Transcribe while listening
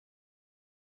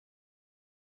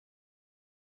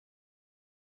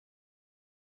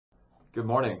Good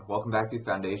morning. Welcome back to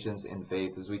Foundations in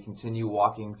Faith as we continue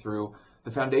walking through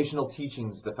the foundational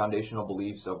teachings, the foundational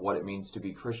beliefs of what it means to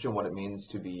be Christian, what it means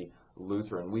to be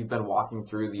Lutheran. We've been walking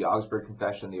through the Augsburg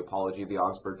Confession, the apology of the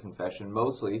Augsburg Confession,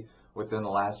 mostly within the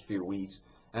last few weeks.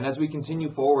 And as we continue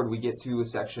forward, we get to a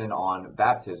section on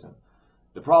baptism.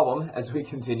 The problem, as we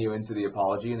continue into the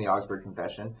apology and the Augsburg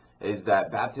Confession, is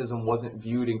that baptism wasn't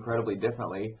viewed incredibly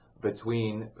differently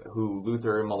between who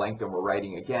Luther and Melanchthon were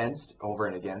writing against, over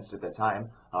and against at that time,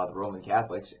 the Roman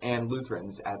Catholics, and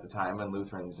Lutherans at the time and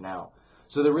Lutherans now.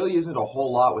 So there really isn't a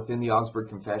whole lot within the Augsburg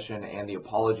Confession and the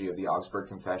apology of the Augsburg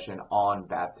Confession on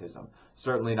baptism.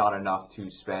 Certainly not enough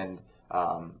to spend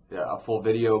a full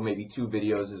video, maybe two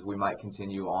videos, as we might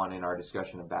continue on in our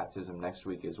discussion of baptism next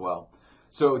week as well.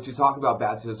 So to talk about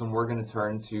baptism, we're going to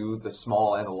turn to the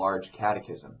Small and the Large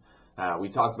Catechism. We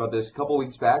talked about this a couple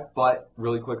weeks back, but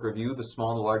really quick review. The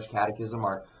Small and the Large Catechism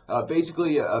are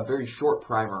basically a very short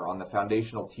primer on the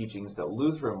foundational teachings that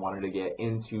Lutheran wanted to get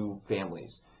into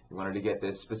families. He wanted to get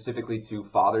this specifically to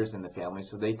fathers in the family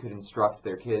so they could instruct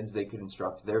their kids, they could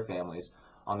instruct their families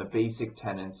on the basic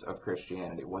tenets of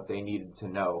Christianity, what they needed to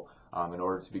know in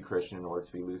order to be Christian, in order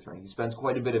to be Lutheran. He spends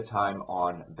quite a bit of time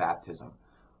on baptism.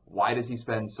 Why does he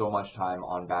spend so much time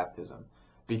on baptism?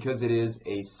 Because it is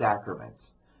a sacrament.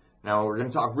 Now, we're going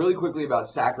to talk really quickly about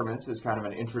sacraments as kind of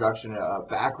an introduction,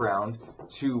 background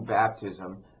to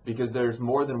baptism, because there's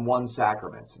more than one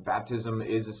sacrament. Baptism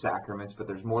is a sacrament, but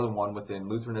there's more than one within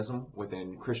Lutheranism,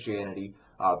 within Christianity,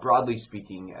 broadly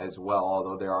speaking as well,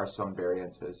 although there are some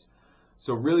variances.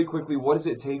 So really quickly, what does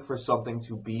it take for something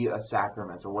to be a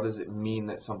sacrament, or what does it mean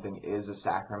that something is a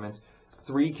sacrament?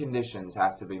 Three conditions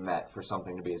have to be met for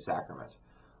something to be a sacrament.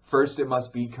 First, it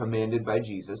must be commanded by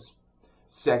Jesus.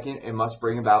 Second, it must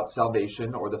bring about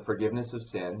salvation or the forgiveness of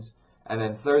sins. And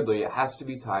then thirdly, it has to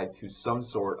be tied to some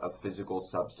sort of physical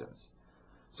substance.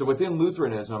 So within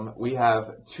Lutheranism, we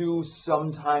have two,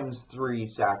 sometimes three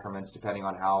sacraments, depending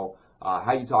on how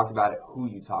you talk about it, who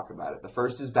you talk about it. The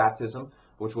first is baptism,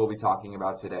 which we'll be talking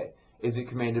about today. Is it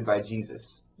commanded by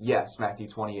Jesus? Yes, Matthew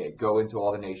 28. Go into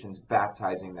all the nations,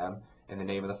 baptizing them in the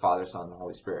name of the Father, Son, and the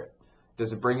Holy Spirit.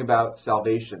 Does it bring about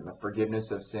salvation, the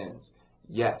forgiveness of sins?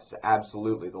 Yes,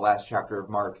 absolutely. The last chapter of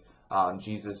Mark,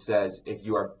 Jesus says, if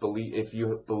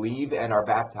you believe and are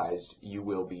baptized, you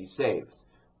will be saved.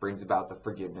 Brings about the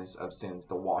forgiveness of sins,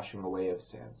 the washing away of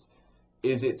sins.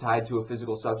 Is it tied to a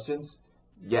physical substance?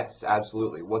 Yes,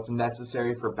 absolutely. What's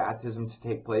necessary for baptism to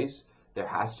take place? There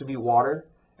has to be water,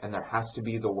 and there has to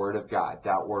be the Word of God.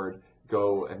 That word,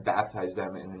 go and baptize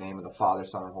them in the name of the Father,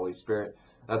 Son, and Holy Spirit.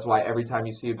 That's why every time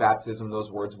you see a baptism,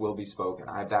 those words will be spoken.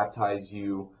 I baptize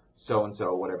you,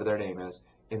 so-and-so, whatever their name is,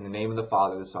 in the name of the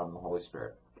Father, the Son, and the Holy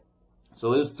Spirit. So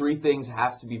those three things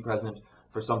have to be present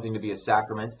for something to be a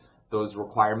sacrament. Those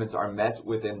requirements are met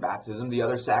within baptism. The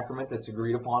other sacrament that's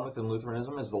agreed upon within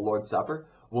Lutheranism is the Lord's Supper.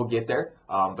 We'll get there,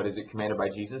 but is it commanded by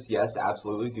Jesus? Yes,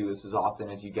 absolutely. Do this as often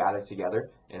as you gather together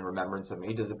in remembrance of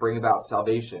me. Does it bring about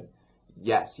salvation?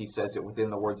 Yes, he says it within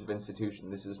the words of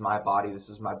institution. This is my body, this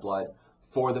is my blood,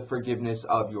 for the forgiveness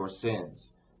of your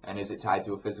sins. And is it tied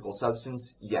to a physical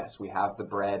substance? Yes, we have the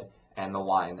bread and the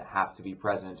wine that have to be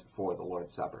present for the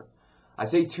Lord's Supper. I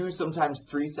say two, sometimes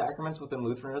three sacraments within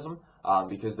Lutheranism,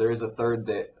 because there is a third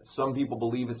that some people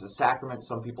believe is a sacrament,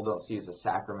 some people don't see as a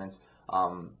sacrament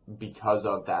because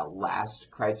of that last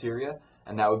criteria,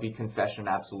 and that would be confession and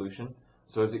absolution.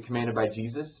 So is it commanded by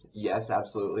Jesus? Yes,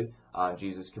 absolutely.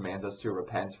 Jesus commands us to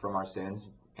repent from our sins,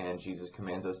 and Jesus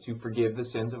commands us to forgive the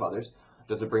sins of others.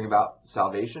 Does it bring about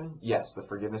salvation? Yes. The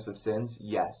forgiveness of sins?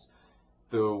 Yes.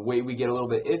 The way we get a little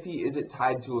bit iffy, is it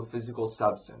tied to a physical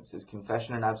substance? Is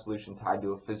confession and absolution tied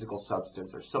to a physical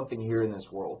substance or something here in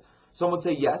this world? Some would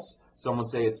say yes. Some would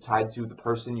say it's tied to the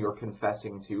person you're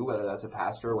confessing to, whether that's a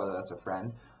pastor or whether that's a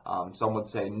friend. Some would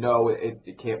say no,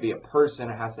 it can't be a person.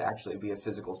 It has to actually be a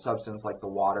physical substance like the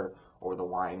water or the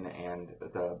wine and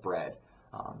the bread.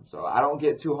 So I don't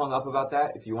get too hung up about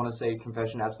that. If you want to say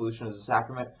confession and absolution is a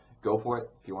sacrament, go for it.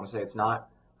 If you want to say it's not,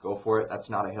 go for it. That's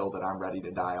not a hill that I'm ready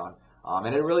to die on.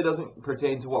 And it really doesn't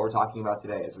pertain to what we're talking about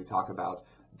today as we talk about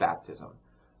baptism.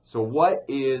 So what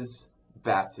is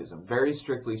baptism? Very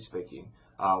strictly speaking,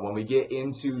 when we get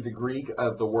into the Greek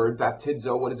of the word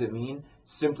baptizo, what does it mean?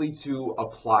 Simply to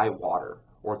apply water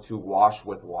or to wash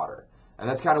with water. And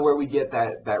that's kind of where we get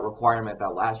that requirement,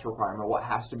 that last requirement. What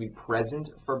has to be present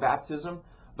for baptism?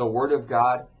 The Word of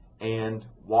God and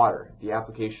water, the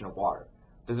application of water.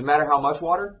 Does it matter how much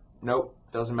water? Nope,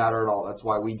 doesn't matter at all. That's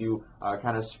why we do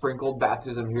kind of sprinkled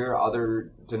baptism here.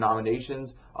 Other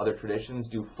denominations, other traditions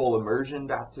do full immersion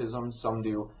baptism. Some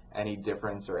do any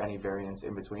difference or any variance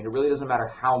in between. It really doesn't matter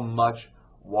how much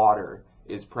water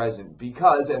is present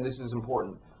because, and this is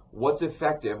important, what's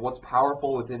effective, what's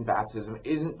powerful within baptism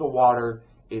isn't the water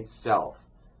itself.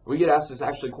 We get asked this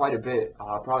actually quite a bit,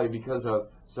 probably because of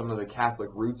some of the Catholic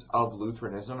roots of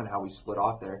Lutheranism and how we split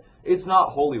off there. It's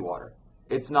not holy water.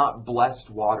 It's not blessed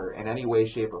water in any way,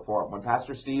 shape, or form. When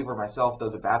Pastor Steve or myself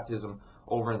does a baptism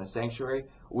over in the sanctuary,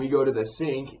 we go to the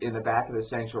sink in the back of the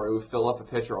sanctuary, we fill up a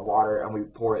pitcher of water, and we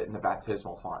pour it in the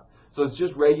baptismal font. So it's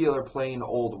just regular, plain,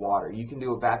 old water. You can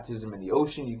do a baptism in the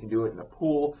ocean, you can do it in a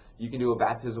pool, you can do a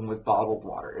baptism with bottled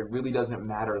water. It really doesn't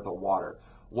matter the water.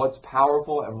 What's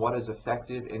powerful and what is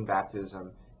effective in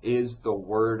baptism is the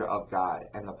Word of God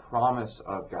and the promise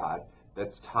of God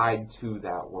that's tied to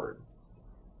that Word.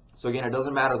 So again, it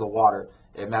doesn't matter the water.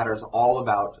 It matters all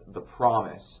about the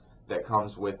promise that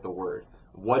comes with the Word.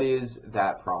 What is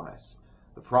that promise?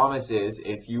 The promise is,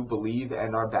 if you believe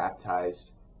and are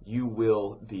baptized, you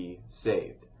will be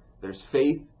saved. There's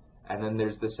faith, and then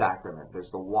there's the sacrament.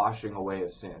 There's the washing away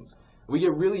of sins. We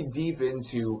get really deep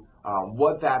into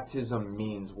what baptism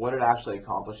means, what it actually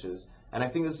accomplishes. And I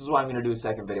think this is why I'm going to do a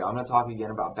second video. I'm going to talk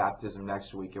again about baptism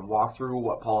next week and walk through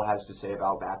what Paul has to say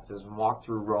about baptism, walk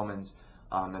through Romans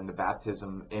and the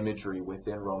baptism imagery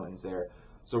within Romans there.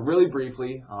 So really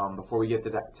briefly, before we get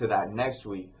to that next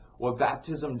week, what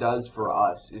baptism does for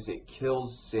us is it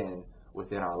kills sin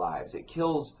within our lives. It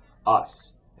kills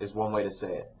us, is one way to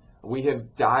say it. We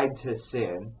have died to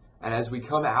sin, and as we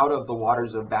come out of the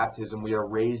waters of baptism, we are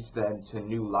raised then to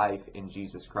new life in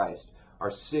Jesus Christ.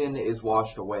 Our sin is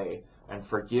washed away, and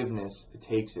forgiveness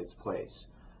takes its place.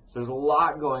 So there's a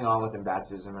lot going on within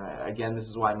baptism, and again, this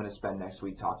is why I'm going to spend next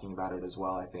week talking about it as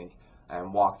well, I think,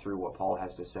 and walk through what Paul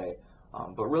has to say.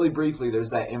 But really briefly, there's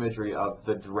that imagery of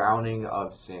the drowning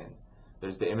of sin.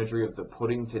 There's the imagery of the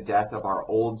putting to death of our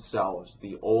old selves,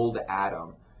 the old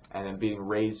Adam, and then being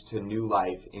raised to new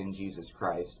life in Jesus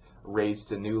Christ, raised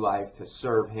to new life to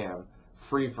serve Him,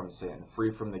 free from sin,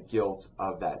 free from the guilt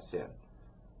of that sin.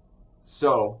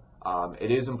 So,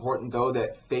 it is important, though,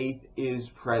 that faith is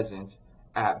present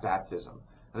at baptism.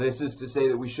 And this is to say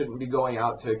that we shouldn't be going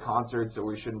out to concerts, or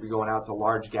we shouldn't be going out to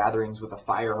large gatherings with a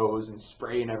fire hose and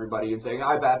spraying everybody and saying,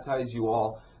 I baptize you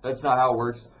all. That's not how it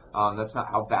works. That's not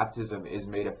how baptism is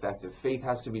made effective. Faith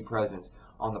has to be present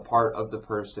on the part of the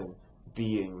person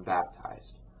being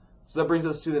baptized. So that brings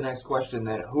us to the next question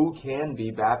then, who can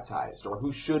be baptized, or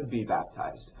who should be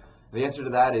baptized? The answer to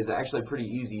that is actually pretty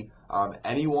easy.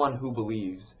 Anyone who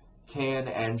believes can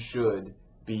and should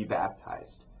be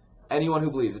baptized. Anyone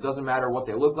who believes. It doesn't matter what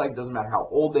they look like, it doesn't matter how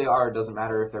old they are, it doesn't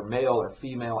matter if they're male or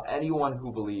female. Anyone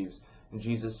who believes. And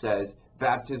Jesus says,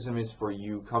 baptism is for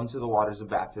you. Come to the waters of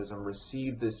baptism,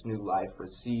 receive this new life,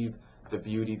 receive the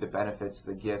beauty, the benefits,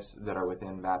 the gifts that are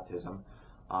within baptism.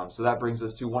 So that brings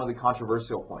us to one of the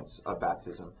controversial points of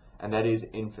baptism, and that is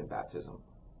infant baptism.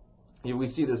 We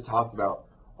see this talked about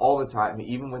all the time,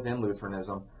 even within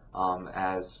Lutheranism,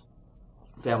 as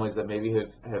families that maybe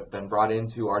have been brought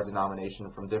into our denomination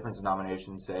from different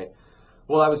denominations say,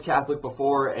 well, I was Catholic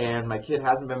before and my kid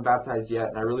hasn't been baptized yet,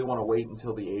 and I really want to wait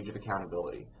until the age of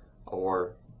accountability.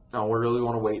 Or, no, we really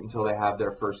want to wait until they have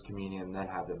their first communion and then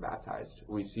have them baptized.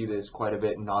 We see this quite a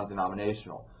bit in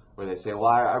non-denominational, where they say,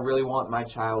 well, I really want my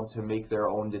child to make their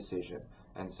own decision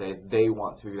and say they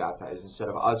want to be baptized instead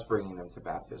of us bringing them to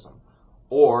baptism.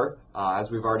 Or, as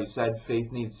we've already said,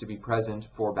 faith needs to be present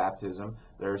for baptism.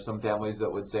 There are some families that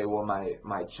would say, well,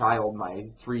 my child, my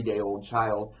 3-day-old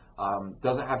child,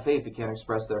 doesn't have faith. They can't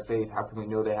express their faith. How can we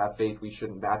know they have faith? We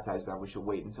shouldn't baptize them. We should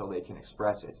wait until they can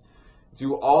express it.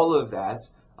 To all of that,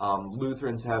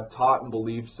 Lutherans have taught and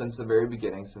believed since the very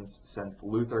beginning, since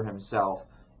Luther himself,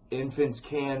 infants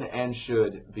can and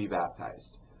should be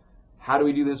baptized. How do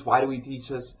we do this? Why do we teach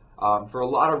this? For a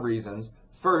lot of reasons.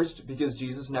 First, because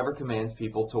Jesus never commands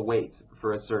people to wait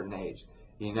for a certain age.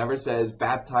 He never says,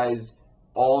 baptize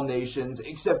all nations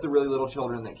except the really little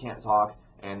children that can't talk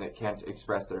and that can't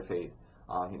express their faith.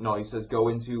 No, he says, go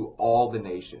into all the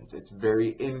nations. It's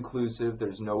very inclusive.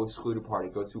 There's no excluded party.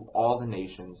 Go to all the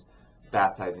nations,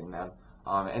 baptizing them.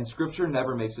 And Scripture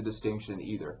never makes a distinction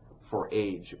either for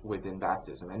age within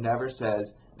baptism. It never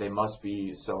says they must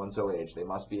be so-and-so age. They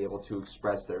must be able to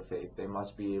express their faith. They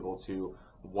must be able to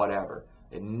whatever.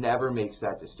 It never makes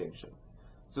that distinction.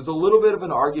 So it's a little bit of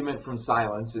an argument from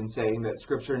silence in saying that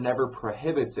Scripture never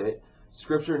prohibits it.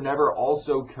 Scripture never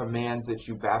also commands that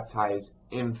you baptize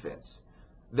infants.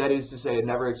 That is to say, it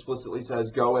never explicitly says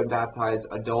go and baptize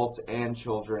adults and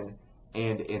children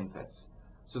and infants.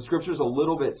 So Scripture is a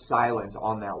little bit silent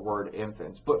on that word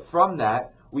infants. But from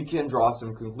that, we can draw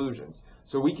some conclusions.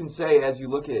 So we can say, as you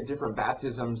look at different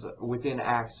baptisms within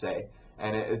Acts, say,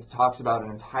 and it talks about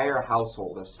an entire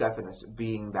household of Stephanus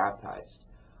being baptized.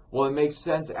 Well, it makes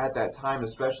sense at that time,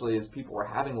 especially as people were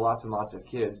having lots and lots of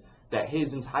kids, that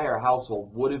his entire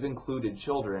household would have included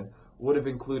children, would have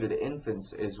included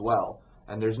infants as well.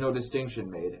 And there's no distinction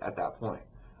made at that point.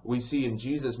 We see in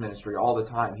Jesus' ministry all the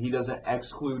time, he doesn't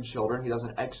exclude children, he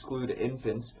doesn't exclude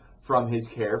infants from his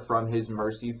care, from his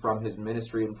mercy, from his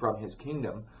ministry, and from his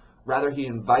kingdom. Rather, he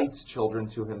invites children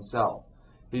to himself.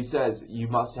 He says, you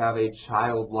must have a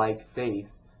childlike faith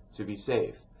to be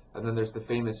saved. And then there's the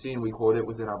famous scene, we quote it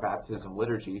within our baptism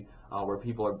liturgy, where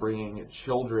people are bringing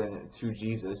children to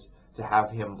Jesus to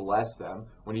have him bless them.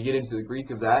 When you get into the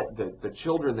Greek of that, the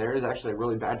children there is actually a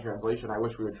really bad translation. I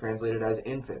wish we would translate it as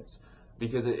infants,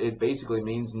 because it basically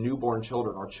means newborn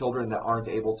children, or children that aren't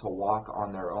able to walk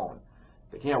on their own.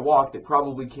 They can't walk, they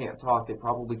probably can't talk, they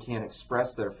probably can't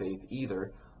express their faith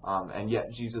either, and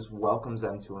yet Jesus welcomes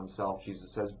them to himself.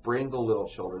 Jesus says, bring the little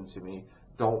children to me,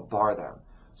 don't bar them.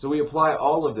 So we apply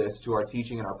all of this to our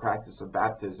teaching and our practice of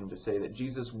baptism to say that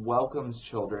Jesus welcomes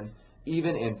children,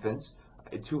 even infants,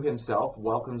 to himself,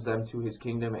 welcomes them to his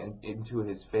kingdom and into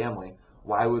his family.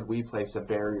 Why would we place a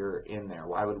barrier in there?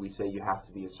 Why would we say you have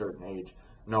to be a certain age?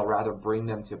 No, rather bring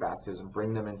them to baptism,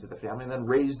 bring them into the family, and then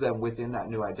raise them within that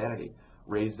new identity.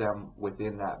 Raise them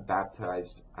within that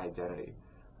baptized identity.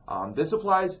 This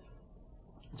applies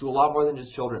to a lot more than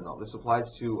just children, though. This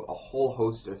applies to a whole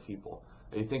host of people.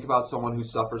 You think about someone who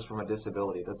suffers from a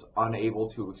disability that's unable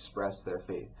to express their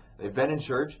faith. They've been in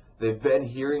church, they've been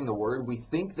hearing the word. We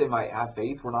think they might have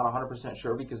faith. We're not 100%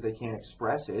 sure because they can't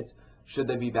express it. Should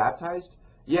they be baptized?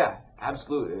 Yeah,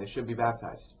 absolutely. They should be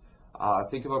baptized.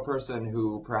 Think of a person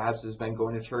who perhaps has been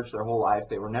going to church their whole life.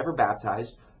 They were never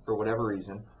baptized for whatever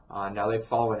reason. Now they've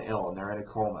fallen ill and they're in a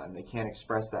coma and they can't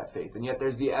express that faith. And yet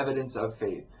there's the evidence of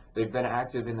faith. They've been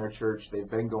active in their church. They've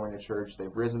been going to church.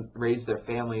 They've raised their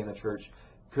family in the church.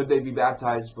 Could they be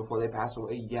baptized before they pass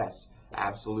away? Yes,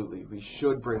 absolutely. We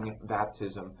should bring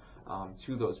baptism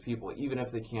to those people, even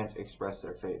if they can't express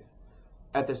their faith.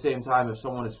 At the same time, if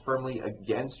someone is firmly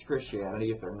against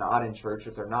Christianity, if they're not in church,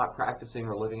 if they're not practicing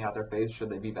or living out their faith, should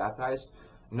they be baptized?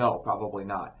 No, probably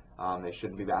not. They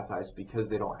shouldn't be baptized because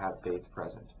they don't have faith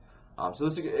present. So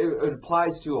it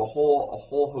applies to a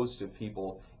whole host of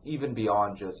people, even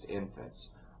beyond just infants.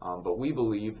 But we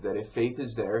believe that if faith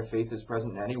is there, if faith is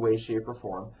present in any way, shape, or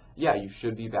form, yeah, you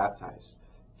should be baptized.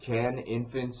 Can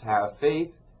infants have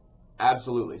faith?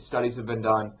 Absolutely. Studies have been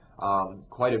done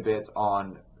quite a bit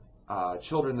on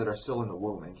children that are still in the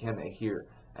womb, and can they hear?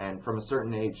 And from a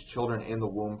certain age, children in the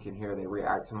womb can hear. They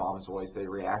react to mom's voice. They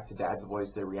react to dad's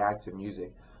voice. They react to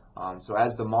music. So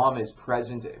as the mom is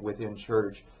present within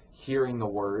church, hearing the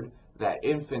word, that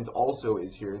infant also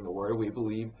is hearing the word. We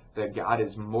believe that God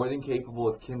is more than capable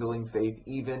of kindling faith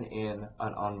even in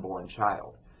an unborn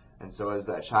child. And so as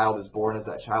that child is born, as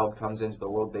that child comes into the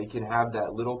world, they can have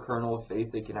that little kernel of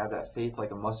faith. They can have that faith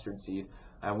like a mustard seed.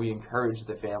 And we encourage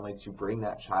the family to bring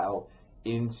that child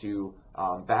into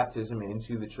baptism,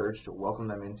 into the church, to welcome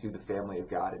them into the family of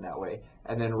God in that way,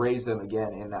 and then raise them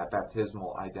again in that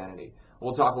baptismal identity.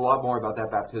 We'll talk a lot more about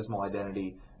that baptismal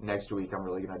identity next week. I'm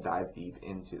really going to dive deep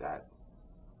into that.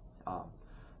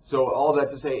 So all that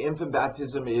to say, infant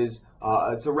baptism is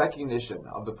it's a recognition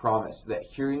of the promise that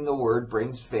hearing the word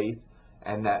brings faith,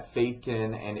 and that faith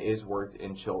can and is worked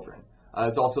in children.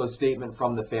 It's also a statement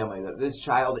from the family that this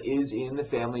child is in the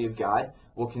family of God.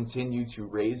 We'll continue to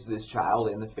raise this child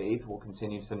in the faith. We'll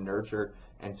continue to nurture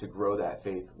and to grow that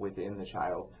faith within the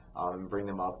child and bring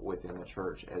them up within the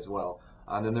church as well.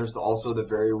 And then there's also the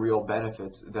very real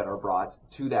benefits that are brought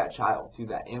to that child, to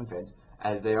that infant,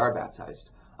 as they are baptized.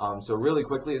 So really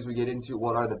quickly, as we get into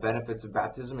what are the benefits of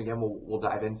baptism, again, we'll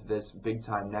dive into this big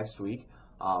time next week.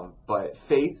 But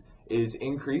faith is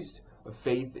increased,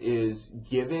 faith is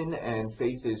given, and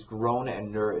faith is grown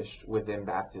and nourished within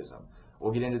baptism.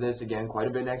 We'll get into this again quite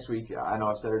a bit next week. I know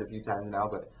I've said it a few times now,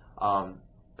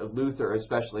 but Luther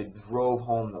especially drove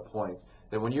home the point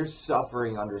that when you're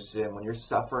suffering under sin, when you're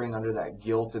suffering under that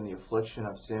guilt and the affliction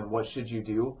of sin, what should you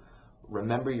do?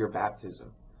 Remember your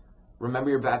baptism.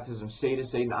 Remember your baptism. Say to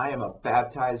Satan, I am a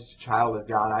baptized child of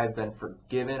God. I have been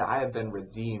forgiven. I have been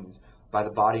redeemed by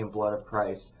the body and blood of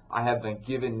Christ. I have been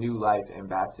given new life in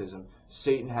baptism.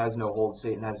 Satan has no hold.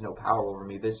 Satan has no power over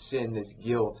me. This sin, this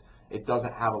guilt, it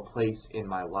doesn't have a place in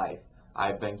my life. I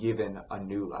have been given a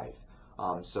new life.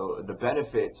 So the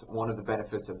benefit, one of the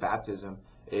benefits of baptism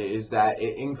is that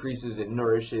it increases, it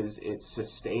nourishes, it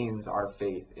sustains our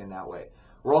faith in that way.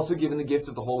 We're also given the gift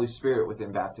of the Holy Spirit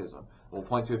within baptism. We'll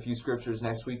point to a few scriptures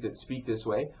next week that speak this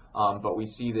way, but we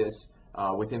see this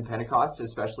within Pentecost,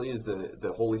 especially as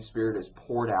the Holy Spirit is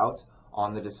poured out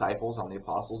on the disciples, on the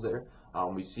apostles there.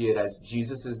 We see it as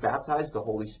Jesus is baptized, the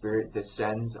Holy Spirit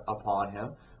descends upon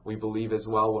him. We believe as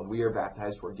well when we are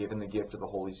baptized, we're given the gift of the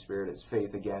Holy Spirit as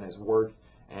faith again is worked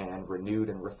and renewed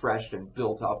and refreshed and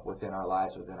built up within our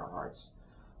lives, within our hearts.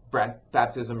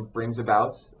 Baptism brings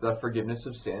about the forgiveness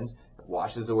of sins. It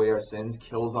washes away our sins,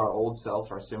 kills our old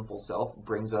self, our sinful self,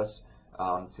 brings us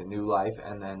to new life.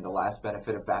 And then the last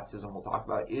benefit of baptism we'll talk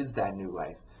about is that new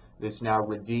life. This now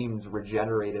redeemed,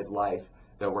 regenerated life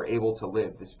that we're able to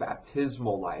live, this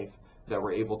baptismal life that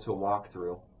we're able to walk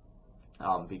through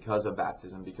because of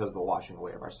baptism, because of the washing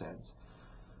away of our sins.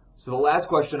 So the last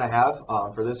question I have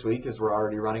for this week, as we're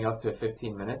already running up to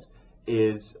 15 minutes,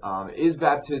 is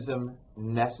baptism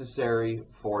necessary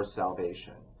for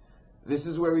salvation? This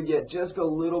is where we get just a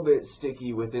little bit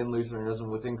sticky within Lutheranism,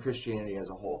 within Christianity as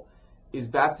a whole. Is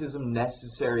baptism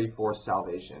necessary for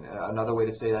salvation? Another way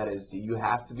to say that is, do you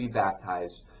have to be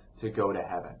baptized to go to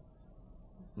heaven?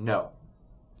 No.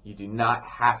 You do not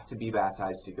have to be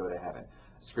baptized to go to heaven.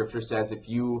 Scripture says if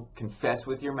you confess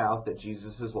with your mouth that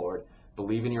Jesus is Lord,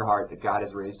 believe in your heart that God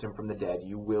has raised him from the dead,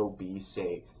 you will be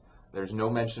saved. There's no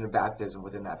mention of baptism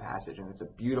within that passage, and it's a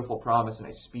beautiful promise, and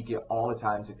I speak it all the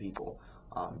time to people.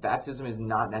 Baptism is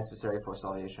not necessary for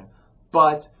salvation,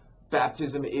 but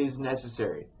baptism is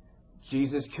necessary.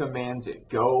 Jesus commands it.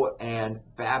 Go and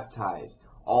baptize.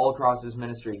 All across his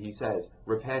ministry, he says,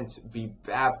 repent, be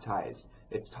baptized.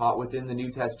 It's taught within the New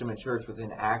Testament church,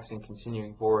 within Acts and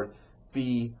continuing forward,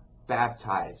 be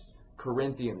baptized.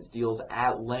 Corinthians deals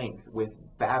at length with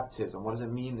baptism. What does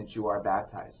it mean that you are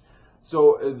baptized?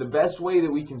 So the best way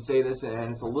that we can say this,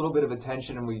 and it's a little bit of a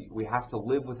tension, and we have to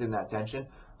live within that tension.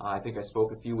 I think I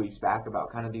spoke a few weeks back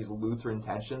about kind of these Lutheran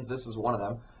tensions. This is one of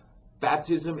them.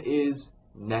 Baptism is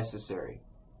necessary.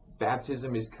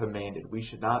 Baptism is commanded. We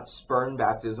should not spurn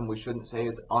baptism. We shouldn't say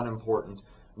it's unimportant.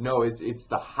 No, it's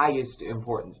the highest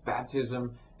importance.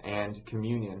 Baptism and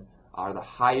communion are the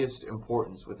highest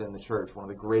importance within the church, one of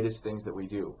the greatest things that we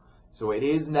do. So it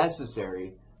is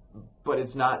necessary, but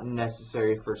it's not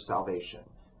necessary for salvation.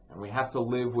 And we have to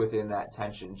live within that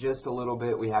tension just a little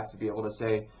bit. We have to be able to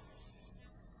say,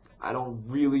 I don't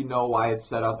really know why it's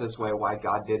set up this way, why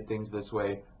God did things this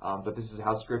way, but this is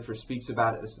how Scripture speaks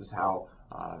about it. This is how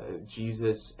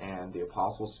Jesus and the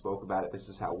apostles spoke about it. This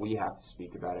is how we have to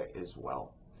speak about it as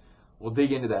well. We'll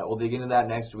dig into that. We'll dig into that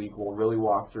next week. We'll really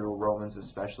walk through Romans,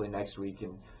 especially next week,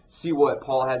 and see what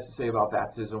Paul has to say about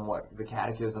baptism, what the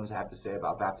catechisms have to say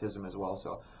about baptism as well.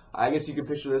 So I guess you can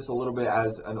picture this a little bit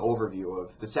as an overview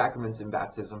of the sacraments in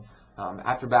baptism.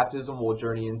 After baptism, we'll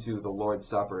journey into the Lord's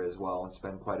Supper as well and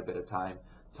spend quite a bit of time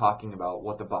talking about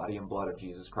what the body and blood of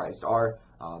Jesus Christ are,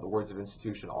 the words of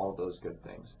institution, all of those good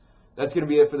things. That's going to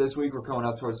be it for this week. We're coming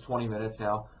up towards 20 minutes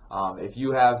now. If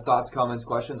you have thoughts, comments,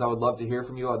 questions, I would love to hear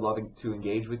from you. I'd love to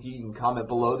engage with you. You can comment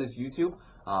below this YouTube,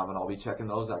 and I'll be checking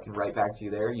those. I can write back to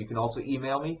you there. You can also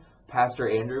email me, Pastor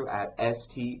Andrew at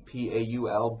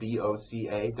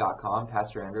stpaulboca.com,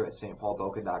 Pastor Andrew at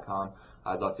stpaulboca.com.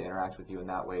 I'd love to interact with you in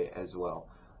that way as well.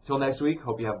 Until next week,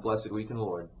 hope you have a blessed week in the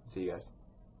Lord. See you guys.